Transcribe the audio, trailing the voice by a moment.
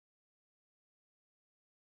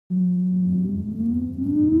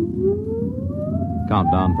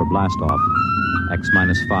countdown for blastoff. X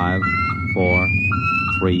minus 5, 4,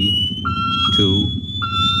 3, 2,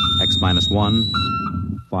 X minus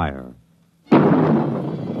 1, fire.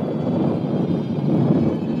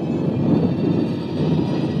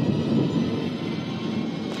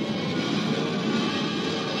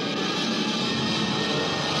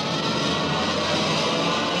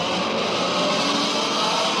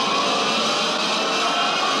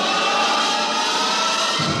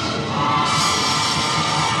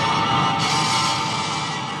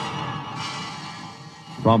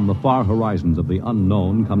 From the far horizons of the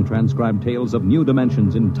unknown come transcribed tales of new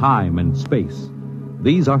dimensions in time and space.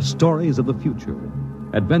 These are stories of the future,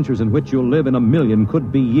 adventures in which you'll live in 1,000,000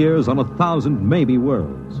 could-be years on 1,000 maybe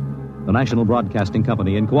worlds. The National Broadcasting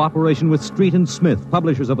Company, in cooperation with Street and Smith,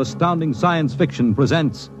 publishers of astounding science fiction,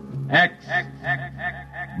 presents X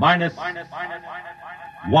minus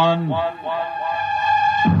 1.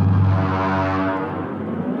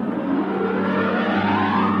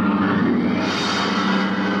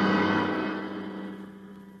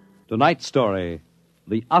 Tonight's story,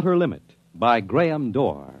 The Outer Limit, by Graham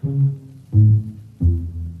Dorr.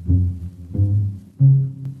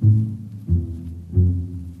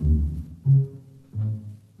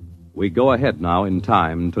 We go ahead now in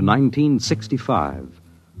time to 1965.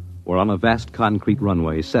 We're on a vast concrete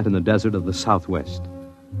runway set in the desert of the Southwest.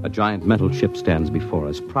 A giant metal ship stands before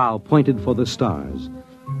us, prow pointed for the stars.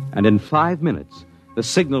 And in 5 minutes, the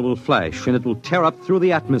signal will flash and it will tear up through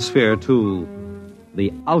the atmosphere to the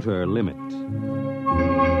outer limit.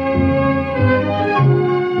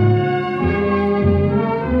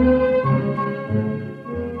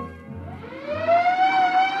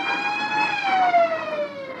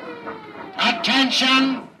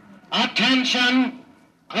 Attention! Attention!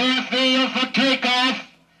 Clear field for takeoff!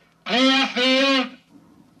 Clear field!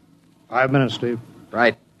 5 minutes, Steve.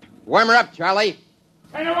 Right. Warm her up, Charlie.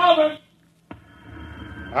 Turn her over!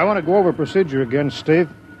 I want to go over procedure again, Steve.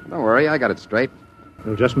 Don't worry, I got it straight.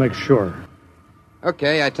 We'll just make sure.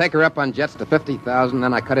 Okay, I take her up on jets to 50,000,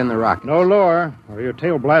 then I cut in the rocket. No lower, or your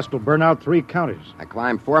tail blast will burn out 3 counties. I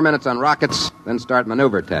climb 4 minutes on rockets, then start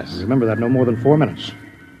maneuver tests. Remember that, no more than 4 minutes.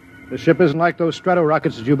 This ship isn't like those strato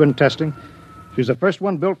rockets that you've been testing. She's the first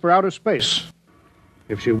one built for outer space.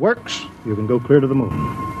 If she works, you can go clear to the moon.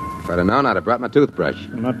 If I'd have known, I'd have brought my toothbrush.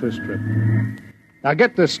 Not this trip. Now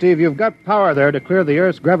get this, Steve. You've got power there to clear the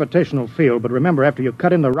Earth's gravitational field, but remember, after you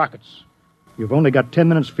cut in the rockets, you've only got 10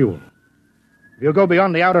 minutes fuel. If you go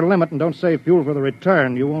beyond the outer limit and don't save fuel for the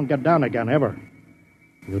return, you won't get down again, ever.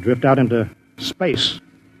 You'll drift out into space.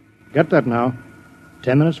 Get that now.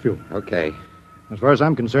 10 minutes fuel. Okay. As far as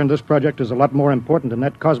I'm concerned, this project is a lot more important than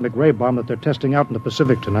that cosmic ray bomb that they're testing out in the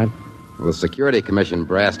Pacific tonight. Well, the Security Commission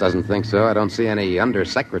brass doesn't think so. I don't see any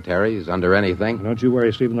undersecretaries under anything. Don't you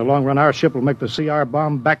worry, Steve. In the long run, our ship will make the CR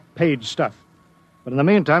bomb back-page stuff. But in the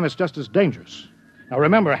meantime, it's just as dangerous. Now,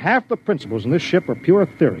 remember, half the principles in this ship are pure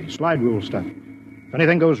theory, slide rule stuff. If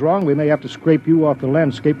anything goes wrong, we may have to scrape you off the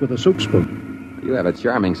landscape with a soup spoon. You have a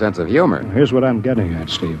charming sense of humor. Now, here's what I'm getting at,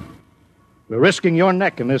 Steve. We're risking your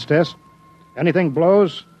neck in this test. Anything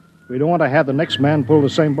blows, we don't want to have the next man pull the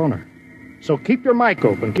same boner. So keep your mic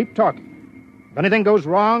open, keep talking. If anything goes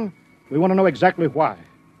wrong, we want to know exactly why.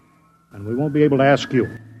 And we won't be able to ask you.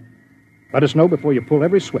 Let us know before you pull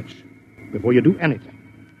every switch, before you do anything.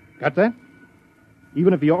 Got that?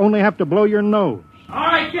 Even if you only have to blow your nose. All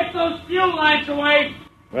right, get those fuel lines away!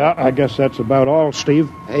 Well, I guess that's about all, Steve.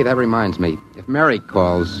 Hey, that reminds me. If Mary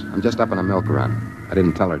calls, I'm just up on a milk run. I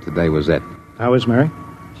didn't tell her today was it. How is Mary?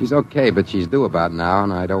 She's okay, but she's due about now,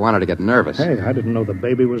 and I don't want her to get nervous. Hey, I didn't know the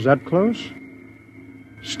baby was that close.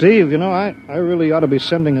 Steve, you know, I really ought to be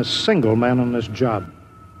sending a single man on this job.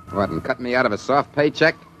 What, and cut me out of a soft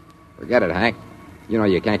paycheck? Forget it, Hank. You know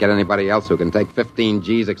you can't get anybody else who can take 15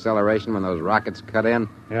 G's acceleration when those rockets cut in.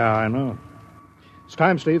 Yeah, I know. It's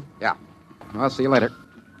time, Steve. Yeah. I'll see you later.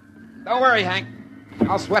 Don't worry, Hank.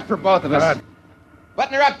 I'll sweat for both of us. Good.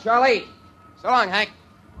 Button her up, Charlie. So long, Hank.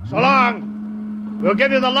 So long. We'll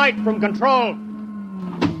give you the light from control.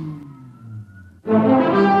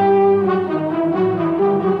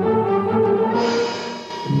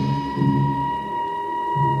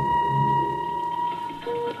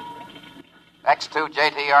 X2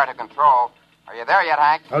 JTR to control. Are you there yet,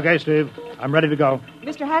 Hank? Okay, Steve. I'm ready to go.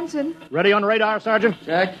 Mr. Hanson. Ready on radar, Sergeant?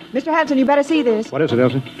 Check. Mr. Hanson, you better see this. What is it,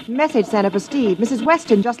 Elsie? Message sent up for Steve. Mrs.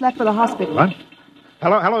 Weston just left for the hospital. What?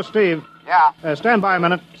 Hello, Steve. Yeah. Stand by a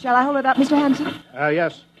minute. Shall I hold it up, Mr. Hanson?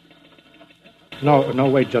 Yes. No,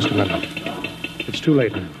 wait just a minute. It's too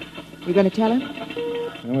late now. You going to tell him?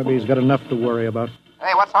 Well, maybe he's got enough to worry about.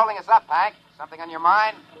 Hey, what's holding us up, Hank? Something on your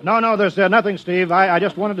mind? No, there's nothing, Steve. I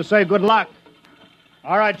just wanted to say good luck.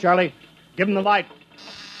 All right, Charlie. Give him the light.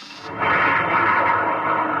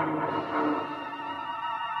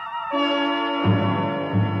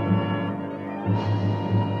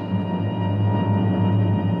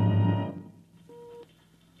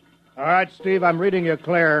 All right, Steve, I'm reading you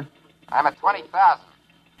clear. I'm at 20,000.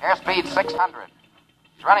 Airspeed 600.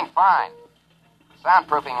 He's running fine.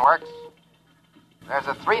 Soundproofing works. There's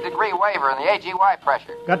a 3-degree waiver in the AGY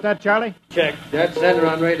pressure. Got that, Charlie? Check. Dead center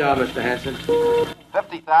on radar, Mr. Hanson.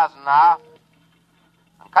 50,000 now.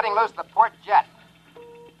 I'm cutting loose the port jet.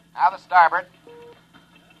 Now the starboard.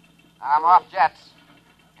 Now I'm off jets.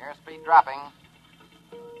 Airspeed dropping.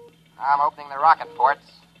 Now I'm opening the rocket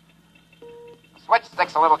ports. The switch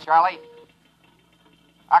sticks a little, Charlie.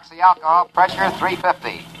 Oxy-alcohol pressure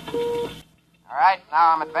 350. All right,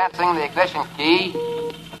 now I'm advancing the ignition key.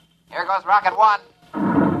 Here goes rocket 1.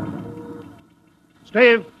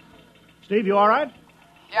 Steve? Steve, you all right?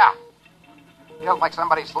 Yeah. Feels like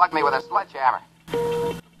somebody slugged me with a sledgehammer.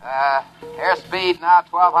 Airspeed now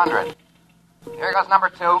 1,200. Here goes number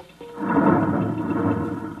 2.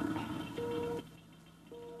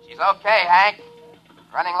 She's okay, Hank.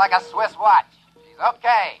 Running like a Swiss watch. She's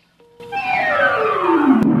okay.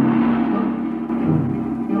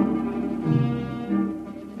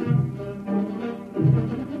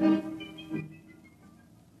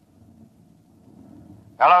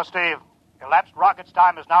 Hello, Steve. Elapsed rocket's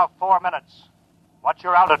time is now 4 minutes. What's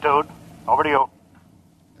your altitude? Over to you.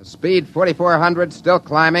 Speed 4,400, still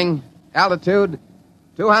climbing. Altitude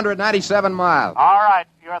 297 miles. All right,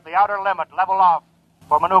 you're at the outer limit. Level off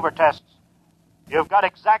for maneuver tests. You've got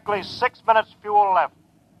exactly 6 minutes fuel left.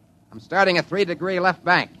 I'm starting a 3-degree left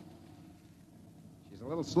bank. She's a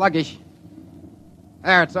little sluggish.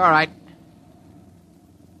 There, it's all right.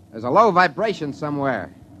 There's a low vibration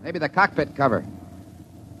somewhere. Maybe the cockpit cover.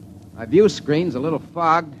 My view screen's a little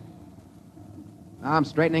fogged. Now I'm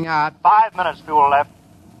straightening out. 5 minutes fuel left.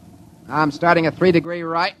 Now I'm starting a 3-degree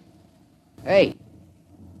right. Hey,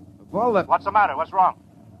 of all the... What's the matter? What's wrong?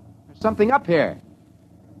 There's something up here.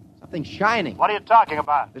 Something shining. What are you talking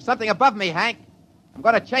about? There's something above me, Hank. I'm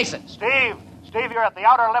going to chase it. Steve, you're at the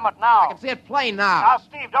outer limit now. I can see it plain now. Now,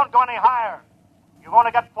 Steve, don't go any higher. You've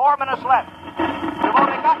only got 4 minutes left. You've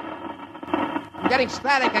only got... I'm getting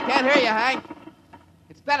static. I can't hear you, Hank.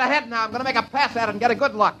 It's dead ahead now. I'm going to make a pass at it and get a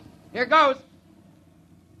good look. Here goes.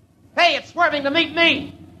 Hey, it's swerving to meet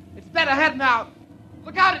me. It's dead ahead now.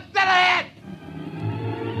 Look out, it's dead ahead.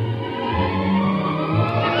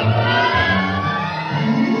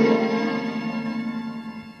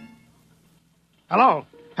 Hello,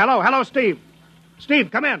 Steve.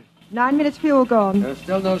 Steve, come in. 9 minutes fuel gone. There's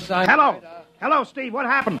still no sign. Hello, Steve, what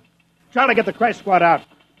happened? Charlie, get the crash squad out.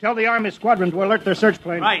 Tell the Army squadron to alert their search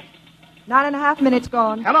plane. Right. 9.5 minutes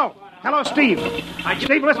gone. Hello, Steve.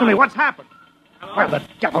 Steve, listen to me. What's happened? Where the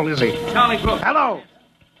devil is he? Charlie Brooks. Hello.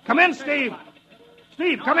 Come in, Steve.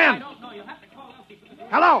 Steve, come in.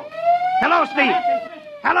 Hello, Steve.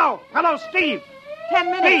 Hello, Steve.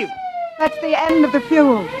 10 minutes. Steve. That's the end of the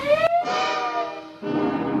fuel.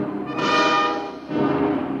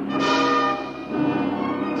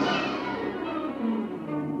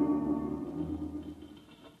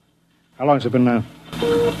 How long has it been now?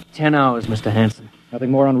 10 hours, Mr. Hanson.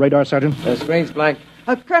 Nothing more on radar, Sergeant? Screen's blank.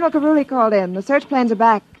 Colonel Caruli called in. The search planes are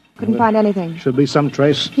back. Couldn't find anything. Should be some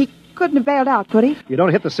trace. He couldn't have bailed out, could he? You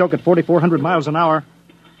don't hit the silk at 4,400 miles an hour.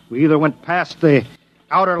 We either went past the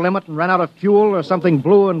outer limit and ran out of fuel, or something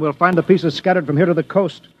blew, and we'll find the pieces scattered from here to the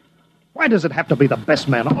coast. Why does it have to be the best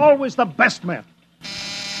man? Always the best man.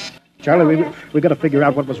 Charlie, we got to figure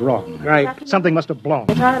out what was wrong. Right. Something must have blown.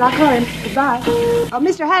 All right, I'll call him. Goodbye.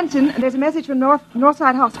 Mr. Hanson, there's a message from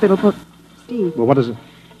Northside Hospital for Steve. Well, what is it?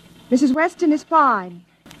 Mrs. Weston is fine.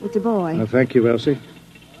 It's a boy. Oh, thank you, Elsie.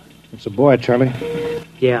 It's a boy, Charlie.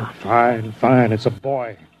 Yeah. Fine. It's a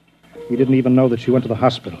boy. We didn't even know that she went to the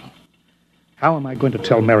hospital. How am I going to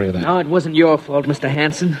tell Mary that? No, it wasn't your fault, Mr.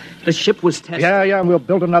 Hanson. The ship was tested. Yeah, and we'll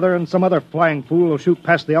build another, and some other flying fool will shoot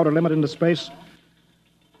past the outer limit into space.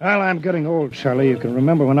 Well, I'm getting old, Charlie. You can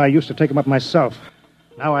remember when I used to take them up myself.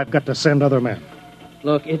 Now I've got to send other men.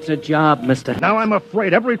 Look, it's a job, Mr. Hanson. Now I'm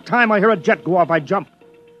afraid. Every time I hear a jet go off, I jump.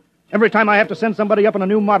 Every time I have to send somebody up in a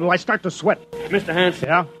new model, I start to sweat. Mr. Hanson.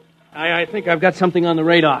 Yeah? I think I've got something on the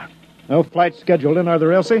radar. No flights scheduled in, are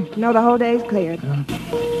there, Elsie? No, the whole day's cleared.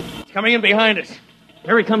 It's coming in behind us.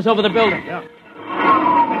 Here he comes over the building. Yeah.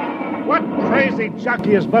 What crazy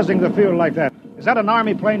jockey is buzzing the field like that? Is that an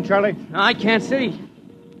Army plane, Charlie? I can't see.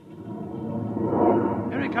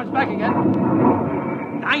 Here he comes back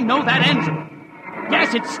again. I know that engine.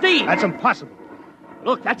 Yes, it's Steve. That's impossible.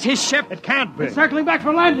 Look, that's his ship. It can't be. It's circling back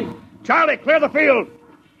for landing. Charlie, clear the field.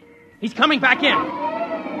 He's coming back in.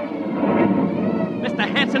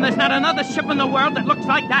 and there's not another ship in the world that looks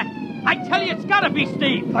like that. I tell you, it's gotta be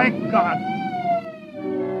Steve. Thank God.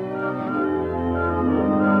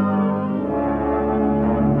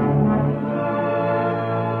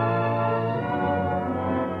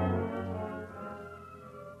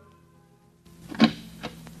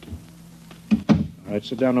 All right,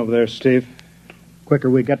 sit down over there, Steve. Quicker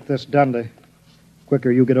we get this done, the quicker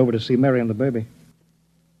you get over to see Mary and the baby.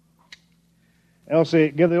 Elsie,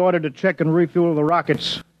 give the order to check and refuel the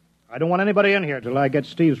rockets. I don't want anybody in here till I get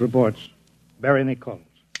Steve's reports. Bury any calls.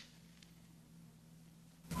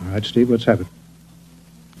 All right, Steve, let's have it.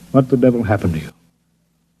 What the devil happened to you?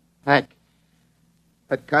 Hank,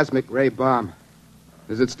 that cosmic ray bomb,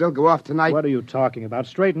 does it still go off tonight? What are you talking about?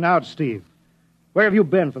 Straighten out, Steve. Where have you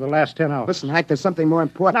been for the last 10 hours? Listen, Hank, there's something more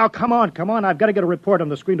important. Now, come on. I've got to get a report on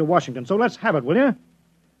the screen to Washington, so let's have it, will you?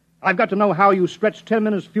 I've got to know how you stretched 10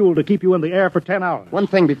 minutes fuel to keep you in the air for 10 hours. One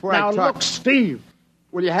thing before I talk. Now, look, Steve.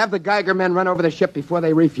 Will you have the Geiger men run over the ship before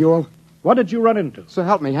they refuel? What did you run into? So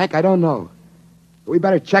help me, Hank, I don't know. We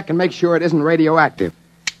better check and make sure it isn't radioactive.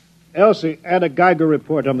 Elsie, add a Geiger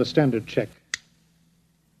report on the standard check.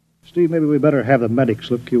 Steve, maybe we better have the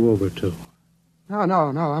medics look you over, too. No,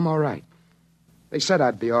 I'm all right. They said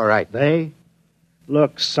I'd be all right. They?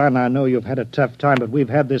 Look, son, I know you've had a tough time, but we've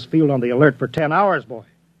had this field on the alert for 10 hours, boy.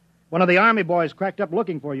 One of the Army boys cracked up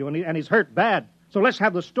looking for you, and he's hurt bad. So let's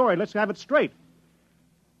have the story. Let's have it straight.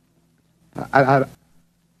 I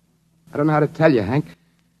don't know how to tell you, Hank.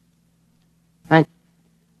 Hank,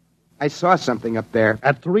 I saw something up there.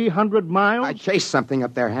 At 300 miles? I chased something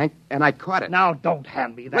up there, Hank, and I caught it. Now, don't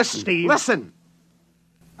hand me that, Steve. Listen.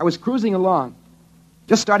 I was cruising along,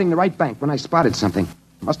 just starting the right bank when I spotted something.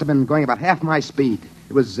 It must have been going about half my speed.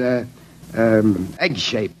 It was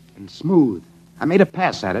egg-shaped and smooth. I made a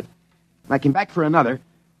pass at it, and I came back for another,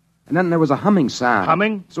 and then there was a humming sound.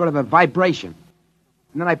 Humming? Sort of a vibration.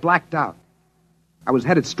 And then I blacked out. I was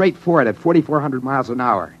headed straight for it at 4,400 miles an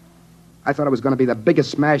hour. I thought it was going to be the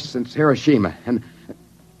biggest smash since Hiroshima, and...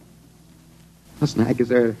 Listen, Hank, is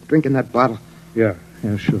there a drink in that bottle? Yeah,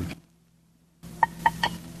 sure.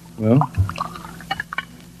 Well?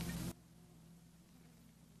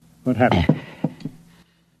 What happened?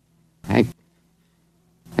 Hank,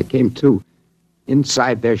 I came to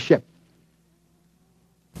inside their ship.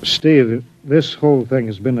 Steve, this whole thing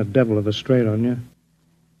has been a devil of a strain on you.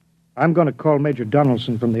 I'm going to call Major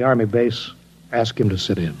Donaldson from the Army base, ask him to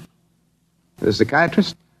sit in. The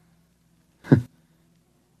psychiatrist?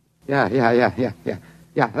 Yeah,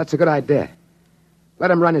 that's a good idea. Let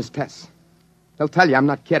him run his tests. He'll tell you I'm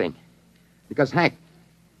not kidding. Because, Hank,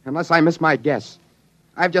 unless I miss my guess,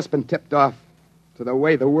 I've just been tipped off to the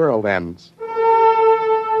way the world ends.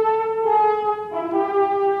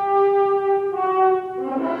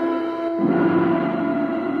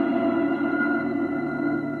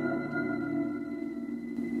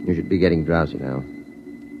 You should be getting drowsy now.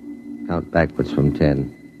 Count backwards from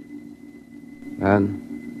 10.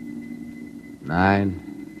 10,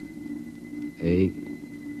 9, 8,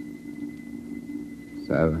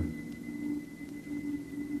 7,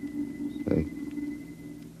 6,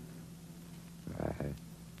 5,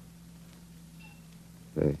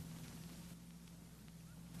 6.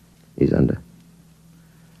 He's under.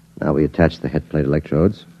 Now we attach the head plate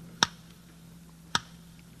electrodes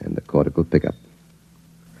and the cortical pickup.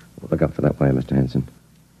 Look out for that wire, Mr. Hanson.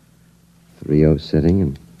 3.0 setting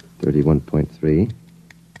and 31.3.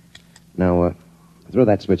 Now, throw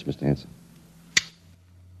that switch, Mr. Hanson.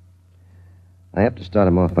 I have to start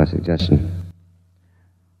him off by suggestion.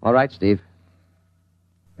 All right, Steve.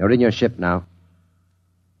 You're in your ship now.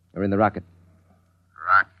 You're in the rocket.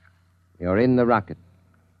 Rocket? You're in the rocket.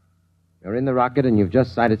 You're in the rocket, and you've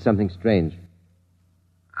just sighted something strange.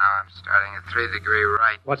 Now I'm starting at 3 degree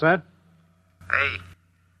right. What's that? Hey,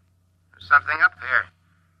 there's something up there.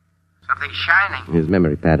 Something shining. His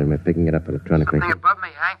memory pattern. We're picking it up electronically. Something above me,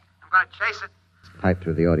 Hank. I'm going to chase it. Piped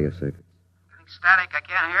through the audio circuit. Getting static. I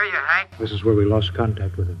can't hear you, Hank. This is where we lost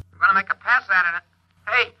contact with him. I'm going to make a pass at it.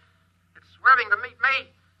 Hey, it's swerving to meet me.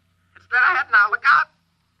 It's dead ahead now. Look out.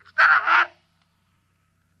 It's dead ahead.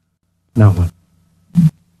 Now what?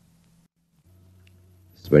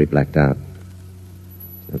 This is where he blacked out.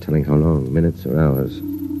 No telling how long, minutes or hours.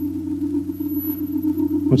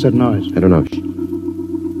 What's that noise? I don't know.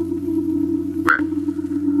 Where?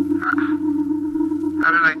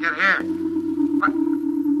 How did I get here? What?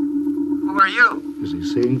 Who are you? Is he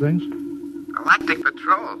seeing things? Galactic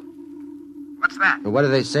Patrol. What's that? What are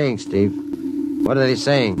they saying, Steve? What are they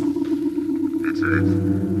saying?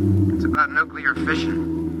 It's about nuclear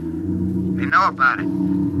fission. They know about it.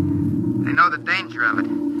 They know the danger of it.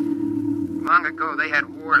 Long ago, they had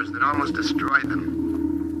wars that almost destroyed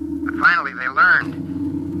them. Finally, they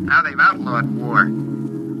learned. Now they've outlawed war.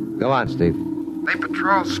 Go on, Steve. They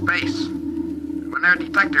patrol space. When their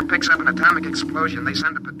detector picks up an atomic explosion, they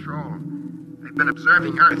send a patrol. They've been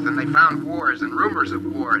observing Earth, and they found wars and rumors of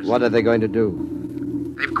wars. What are they going to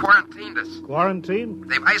do? They've quarantined us. Quarantine?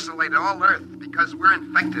 They've isolated all Earth because we're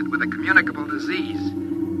infected with a communicable disease.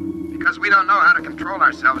 Because we don't know how to control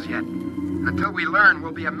ourselves yet. And until we learn,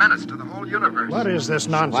 we'll be a menace to the whole universe. What is this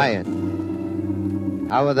nonsense? Quiet.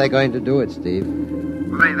 How are they going to do it, Steve?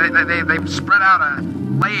 Well, they've spread out a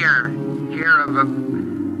layer here of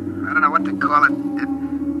I don't know what to call it.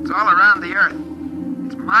 It's all around the Earth.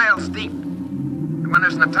 It's miles deep. And when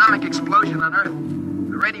there's an atomic explosion on Earth,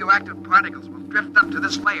 the radioactive particles will drift up to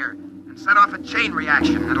this layer and set off a chain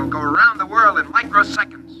reaction that'll go around the world in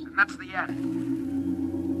microseconds. And that's the end.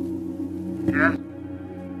 Yes?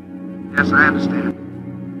 Yes, I understand.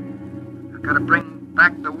 I've got to bring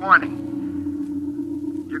back the warning.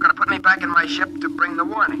 You're going to put me back in my ship to bring the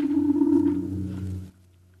warning.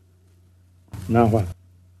 Now what?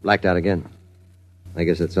 Blacked out again. I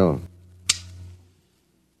guess that's all.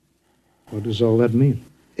 What does all that mean?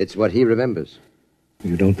 It's what he remembers.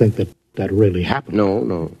 You don't think that really happened?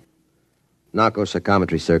 No.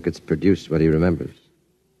 Narco-psychometry circuits produced what he remembers.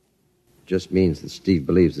 Just means that Steve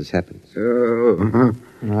believes this happens.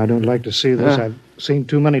 I don't like to see this. I've seen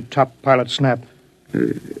too many top pilots snap.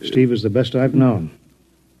 Steve is the best I've known.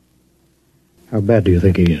 How bad do you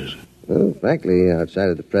think he is? Well, frankly, outside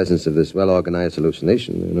of the presence of this well-organized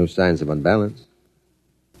hallucination, there are no signs of unbalance.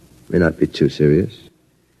 May not be too serious.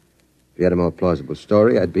 If he had a more plausible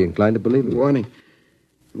story, I'd be inclined to believe it.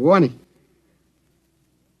 Warning.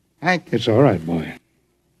 Hank. It's all right, boy.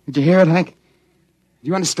 Did you hear it, Hank? Do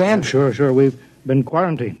you understand? Sure. We've been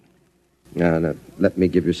quarantined. Now, let me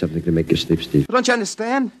give you something to make you sleep, Steve. But don't you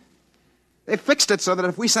understand? They fixed it so that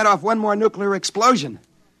if we set off one more nuclear explosion,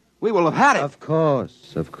 we will have had it. Of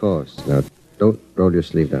course. Now, don't roll your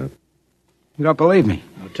sleeve down. You don't believe me?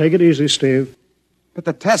 Now, take it easy, Steve. But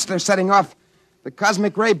the test, they're setting off the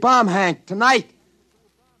cosmic ray bomb, Hank, tonight.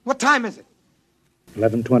 What time is it?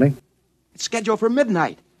 11:20. It's scheduled for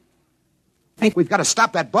midnight. Hank, we've got to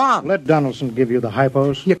stop that bomb. Let Donaldson give you the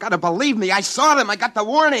hypos. You got to believe me. I saw them. I got the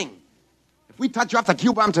warning. If we touch off the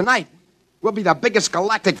Q-bomb tonight, we'll be the biggest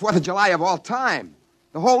galactic 4th of July of all time.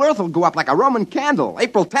 The whole Earth will go up like a Roman candle.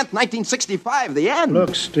 April 10th, 1965, the end.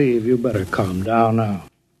 Look, Steve, you better calm down now.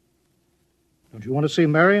 Don't you want to see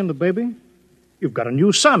Mary and the baby? You've got a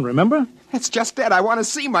new son, remember? That's just it. I want to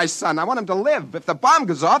see my son. I want him to live. If the bomb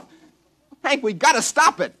goes off, Hank, we got to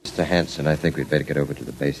stop it. Mr. Hanson, I think we'd better get over to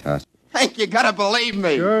the base hospital. Hank, you got to believe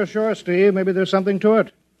me. Sure, Steve. Maybe there's something to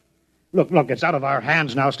it. Look, it's out of our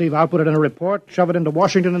hands now, Steve. I'll put it in a report, shove it into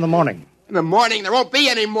Washington in the morning. In the morning? There won't be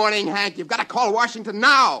any morning, Hank. You've got to call Washington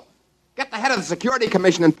now. Get the head of the Security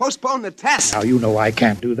Commission and postpone the test. Now, you know I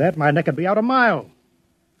can't do that. My neck would be out a mile.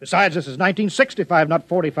 Besides, this is 1965, not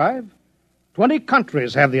 45. 20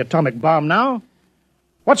 countries have the atomic bomb now.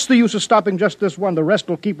 What's the use of stopping just this one? The rest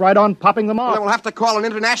will keep right on popping them off. Well, then we'll have to call an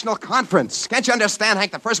international conference. Can't you understand,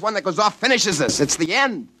 Hank? The first one that goes off finishes us. It's the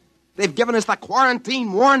end. They've given us the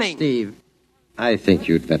quarantine warning. Steve, I think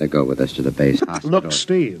you'd better go with us to the base hospital. Look,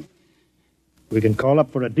 Steve, we can call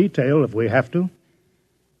up for a detail if we have to.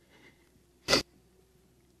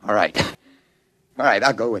 All right,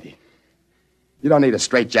 I'll go with you. You don't need a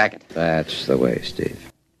straitjacket. That's the way,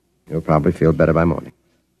 Steve. You'll probably feel better by morning.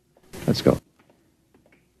 Let's go.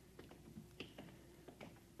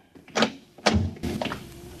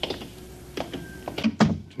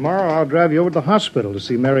 Tomorrow I'll drive you over to the hospital to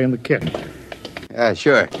see Mary and the kid.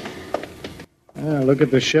 Sure. Look at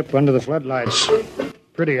the ship under the floodlights.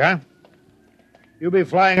 Pretty, huh? You'll be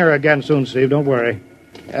flying her again soon, Steve. Don't worry.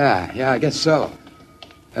 Yeah, I guess so.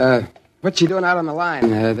 What's she doing out on the line?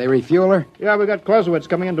 They refuel her? Yeah, we got Clausewitz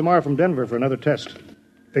coming in tomorrow from Denver for another test.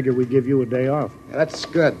 Figure we'd give you a day off. Yeah, that's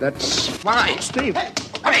good. That's fine. Steve!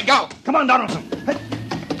 Hey, go! Come on, Donaldson! Hey.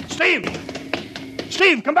 Steve!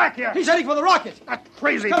 Steve, come back here! He's heading for the rocket. That's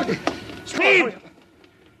crazy. Steve!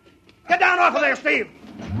 Get down off of there, Steve!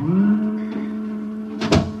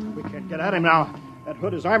 We can't get at him now. That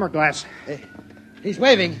hood is armor glass. He's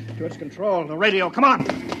waving. To its control, the radio. Come on!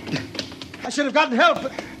 I should have gotten help.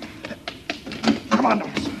 Come on,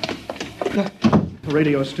 Donaldson. The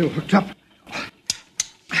radio's still hooked up.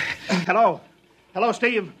 Hello,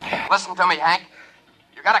 Steve. Listen to me, Hank.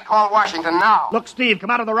 You gotta call Washington now. Look, Steve, come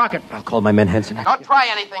out of the rocket. I'll call my men, Henson. Don't try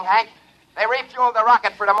anything, Hank. They refueled the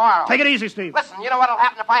rocket for tomorrow. Take it easy, Steve. Listen, you know what'll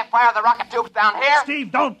happen if I fire the rocket tubes down here?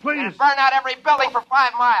 Steve, don't, please. It'll burn out every building for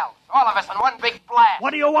 5 miles. All of us in one big blast.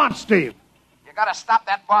 What do you want, Steve? You gotta stop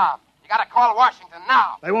that bomb. You gotta call Washington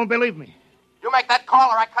now. They won't believe me. You make that call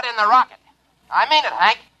or I cut in the rocket. I mean it,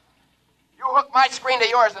 Hank. You hook my screen to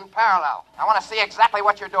yours in parallel. I want to see exactly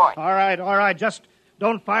what you're doing. All right. Just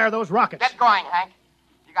don't fire those rockets. Get going, Hank.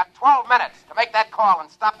 You got 12 minutes to make that call and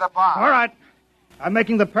stop the bomb. All right. I'm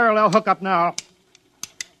making the parallel hookup now.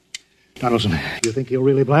 Donaldson, you think he'll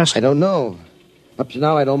really blast? I don't know. Up to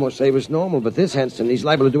now, I'd almost say it was normal, but this Hanson, he's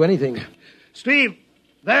liable to do anything. Steve,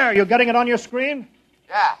 there, you're getting it on your screen?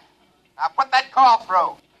 Yeah. Now put that call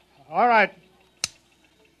through. All right.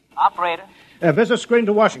 Operator, Visit screen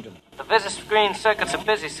to Washington. the visit screen circuits are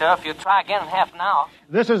busy, sir. If you try again in half an hour.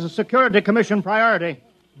 This is a Security Commission priority.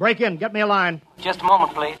 Break in. Get me a line. Just a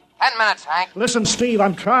moment, please. 10 minutes, Hank. Listen, Steve,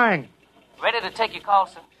 I'm trying. Ready to take your call,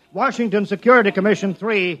 sir? Washington Security Commission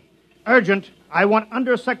 3. Urgent. I want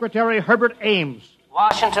Undersecretary Herbert Ames.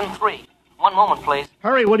 Washington 3. One moment, please.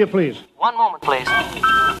 Hurry, will you please? One moment, please.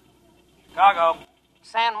 Chicago.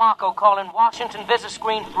 San Marco calling Washington visit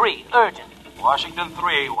screen 3. Urgent. Washington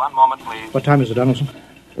 3. One moment, please. What time is it, Donaldson?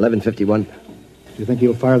 11:51. Do you think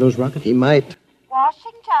he'll fire those rockets? He might.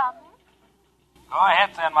 Washington. Go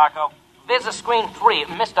ahead, San Marco. Visit screen 3.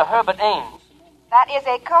 Mr. Herbert Ames. That is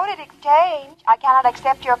a coded exchange. I cannot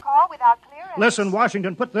accept your call without clearance. Listen,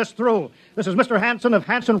 Washington, put this through. This is Mr. Hanson of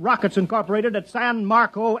Hanson Rockets Incorporated at San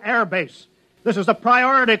Marco Air Base. This is a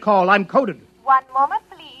priority call. I'm coded. One moment,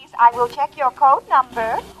 please. I will check your code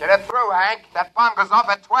number. Get it through, Hank. That bomb goes off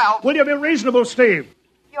at 12. Will you be reasonable, Steve?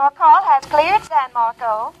 Your call has cleared, San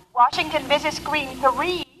Marco. Washington visit screen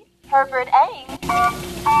 3. Herbert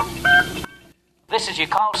Ames. This is your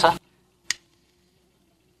call, sir.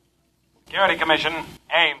 Security Commission.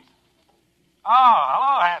 Ames. Oh,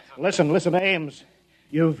 hello, Hanson. Listen, Ames.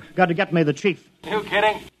 You've got to get me the chief. You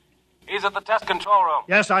kidding? He's at the test control room.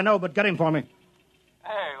 Yes, I know, but get him for me.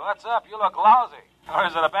 Hey, what's up? You look lousy. Or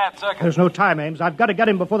is it a bad circuit? There's no time, Ames. I've got to get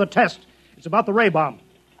him before the test. It's about the ray bomb.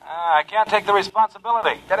 I can't take the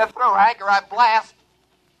responsibility. Get it through, Hank, or I blast.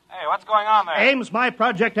 Hey, what's going on there? Ames, my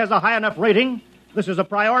project has a high enough rating. This is a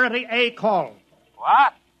priority A call.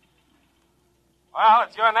 What? Well,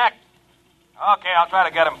 it's your neck. Okay, I'll try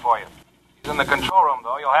to get him for you. He's in the control room,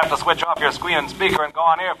 though. You'll have to switch off your screen and speaker and go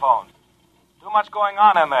on earphones. Too much going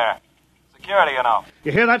on in there. Security, you know.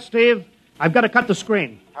 You hear that, Steve? I've got to cut the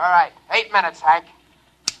screen. All right. 8 minutes, Hank.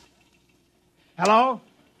 Hello?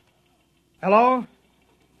 Hello?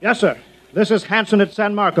 Yes, sir. This is Hanson at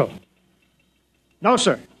San Marco. No,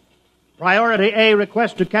 sir. Priority A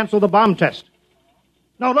request to cancel the bomb test.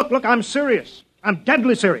 No, look, I'm serious. I'm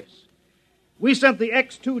deadly serious. We sent the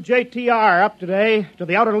X-2JTR up today to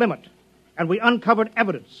the outer limit, and we uncovered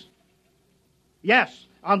evidence. Yes,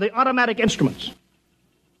 on the automatic instruments.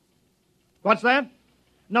 What's that?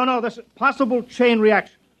 No, this possible chain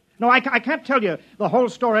reaction. No, I can't tell you the whole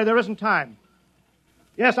story. There isn't time.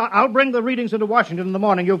 Yes, I'll bring the readings into Washington in the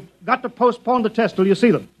morning. You've got to postpone the test till you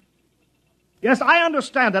see them. Yes, I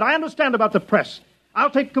understand that. I understand about the press.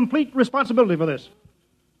 I'll take complete responsibility for this.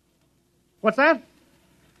 What's that?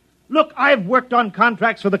 Look, I've worked on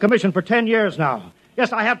contracts for the Commission for 10 years now.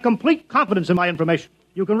 Yes, I have complete confidence in my information.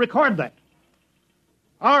 You can record that.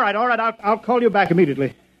 All right. I'll call you back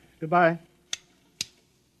immediately. Goodbye.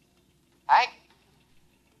 Hank?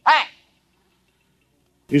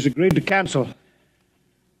 He's agreed to cancel.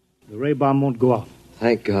 The ray bomb won't go off.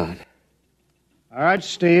 Thank God. All right,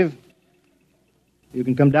 Steve. You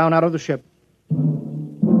can come down out of the ship.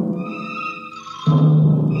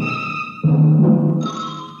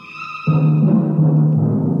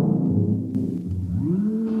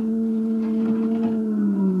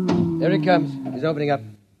 There he comes. He's opening up.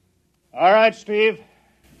 All right, Steve.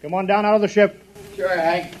 Come on down out of the ship. Sure,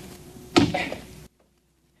 Hank.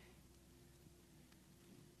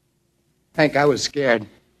 Hank, I was scared.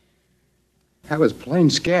 I was plain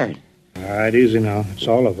scared. All right, easy now. It's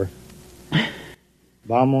all over.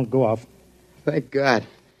 Bomb won't go off. Thank God.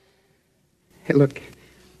 Hey, look.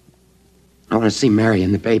 I want to see Mary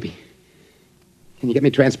and the baby. Can you get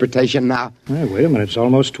me transportation now? Hey, wait a minute. It's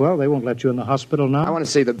almost 12. They won't let you in the hospital now. I want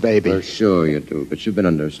to see the baby. For sure you do, but you've been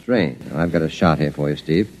under strain. Now, I've got a shot here for you,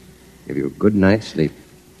 Steve. Give you a good night's sleep.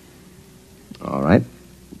 All right.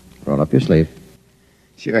 Roll up your sleeve.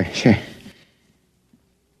 Sure.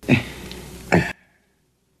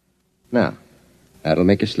 Now, that'll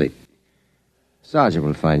make you sleep. Sergeant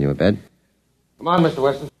will find you a bed. Come on, Mr.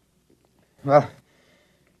 Weston. Well,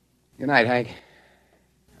 good night, Hank.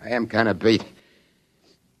 I am kind of beat.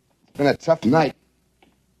 It's been a tough night.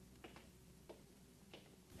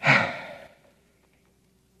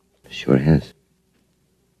 Sure has.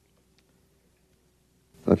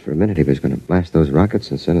 Thought for a minute he was going to blast those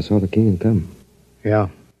rockets and send us all to King and Come. Yeah.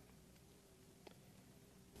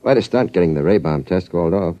 Quite a stunt getting the ray bomb test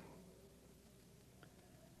called off.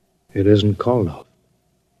 It isn't called off.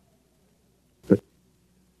 But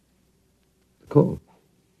the call?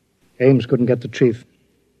 Ames couldn't get the chief.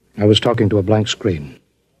 I was talking to a blank screen.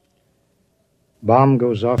 Bomb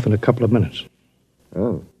goes off in a couple of minutes.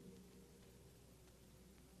 Oh.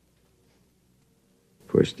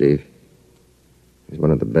 Poor Steve. He's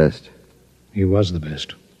one of the best. He was the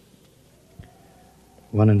best.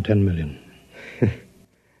 1 in 10 million.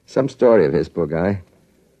 Some story of his, poor guy.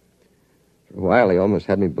 For a while, he almost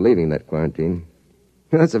had me believing that quarantine.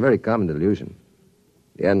 That's a very common delusion.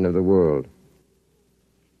 The end of the world.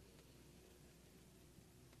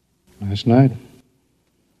 Last night,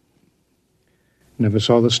 never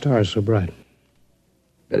saw the stars so bright.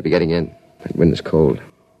 Better be getting in. That wind is cold.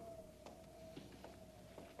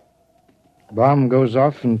 Bomb goes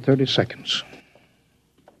off in 30 seconds.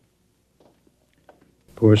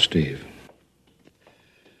 Poor Steve.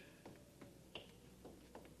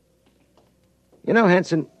 You know,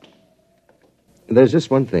 Hanson, there's just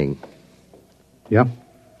one thing. Yeah?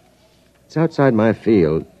 It's outside my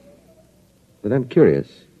field, but I'm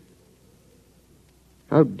curious.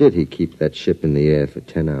 How did he keep that ship in the air for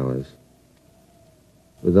 10 hours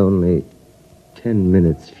with only 10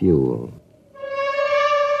 minutes fuel?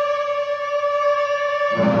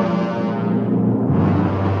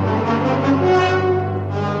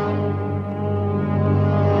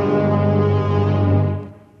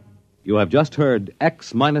 You have just heard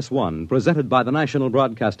X-1, presented by the National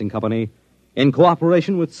Broadcasting Company in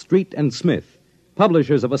cooperation with Street and Smith,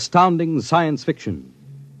 publishers of astounding science fiction.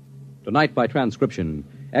 Tonight, by transcription,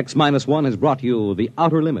 X-1 has brought you The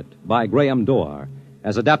Outer Limit by Graham Dorr,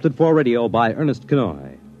 as adapted for radio by Ernest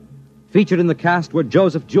Kenoy. Featured in the cast were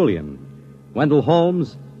Joseph Julian, Wendell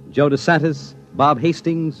Holmes, Joe DeSantis, Bob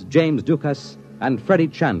Hastings, James Dukas, and Freddie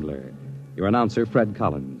Chandler. Your announcer, Fred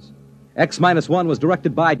Collins. X-1 was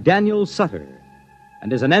directed by Daniel Sutter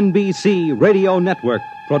and is an NBC Radio Network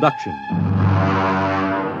production.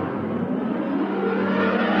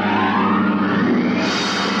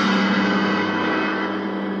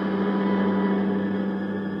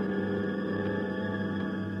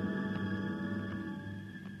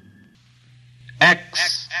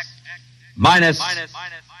 X minus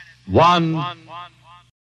 1